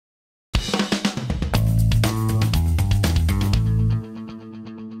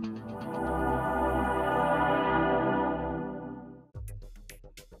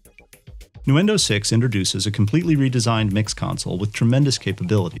Nuendo 6 introduces a completely redesigned mix console with tremendous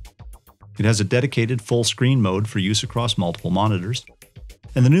capability. It has a dedicated full-screen mode for use across multiple monitors,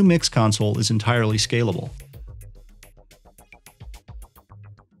 and the new mix console is entirely scalable.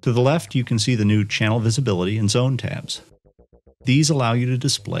 To the left, you can see the new channel visibility and zone tabs. These allow you to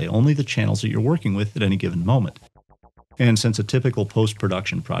display only the channels that you're working with at any given moment. And since a typical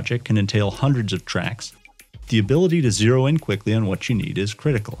post-production project can entail hundreds of tracks, the ability to zero in quickly on what you need is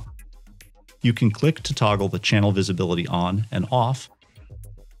critical. You can click to toggle the channel visibility on and off,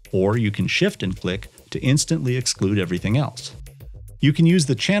 or you can shift and click to instantly exclude everything else. You can use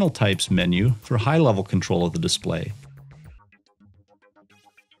the Channel Types menu for high-level control of the display,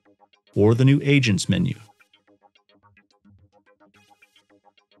 or the new Agents menu.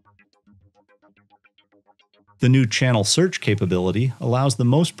 The new Channel Search capability allows the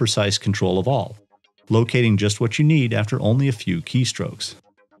most precise control of all, locating just what you need after only a few keystrokes.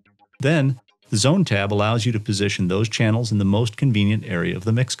 Then, the Zone tab allows you to position those channels in the most convenient area of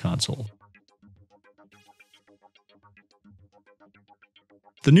the mix console.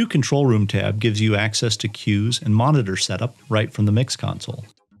 The new Control Room tab gives you access to cues and monitor setup right from the mix console.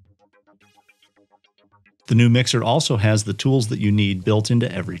 The new mixer also has the tools that you need built into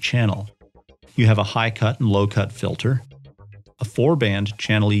every channel. You have a high-cut and low-cut filter, a 4-band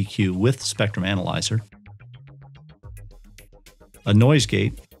channel EQ with spectrum analyzer, a noise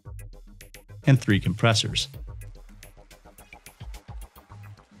gate, and 3 compressors.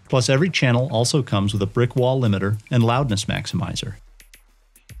 Plus, every channel also comes with a brick wall limiter and loudness maximizer.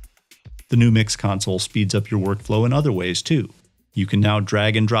 The new mix console speeds up your workflow in other ways too. You can now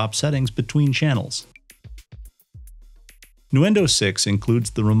drag and drop settings between channels. Nuendo 6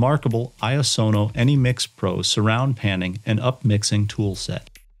 includes the remarkable Iosono AnyMix Pro surround panning and up-mixing toolset.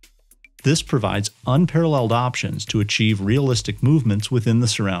 This provides unparalleled options to achieve realistic movements within the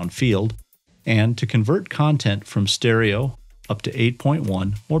surround field and to convert content from stereo up to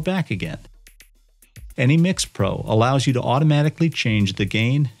 8.1 or back again. AnyMix Pro allows you to automatically change the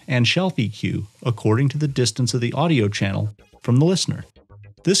gain and shelf EQ according to the distance of the audio channel from the listener.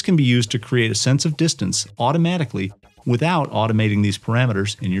 This can be used to create a sense of distance automatically without automating these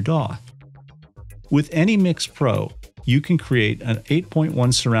parameters in your DAW. With AnyMix Pro, you can create an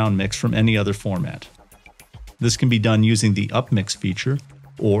 8.1 surround mix from any other format. This can be done using the upmix feature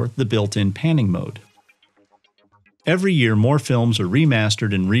or the built-in panning mode. Every year, more films are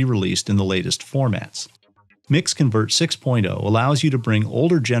remastered and re-released in the latest formats. MixConvert 6.0 allows you to bring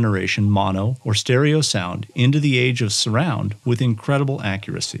older generation mono or stereo sound into the age of surround with incredible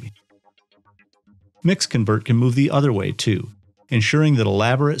accuracy. MixConvert can move the other way too, ensuring that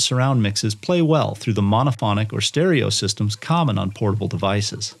elaborate surround mixes play well through the monophonic or stereo systems common on portable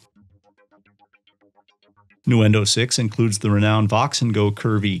devices. Nuendo 6 includes the renowned Vox & Go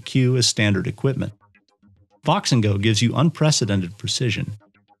Curve EQ as standard equipment. Vox & Go gives you unprecedented precision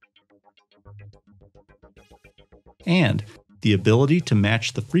and the ability to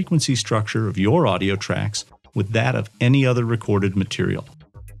match the frequency structure of your audio tracks with that of any other recorded material.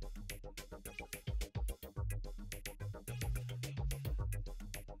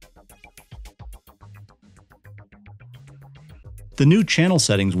 The new Channel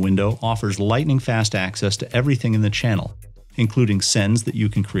Settings window offers lightning-fast access to everything in the channel, including sends that you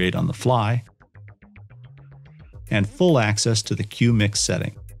can create on the fly, and full access to the cue mix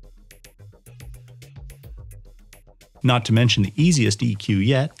setting. Not to mention the easiest EQ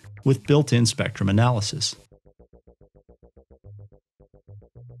yet, with built-in spectrum analysis.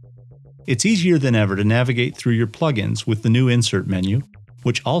 It's easier than ever to navigate through your plugins with the new Insert menu,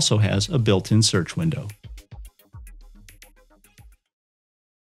 which also has a built-in search window.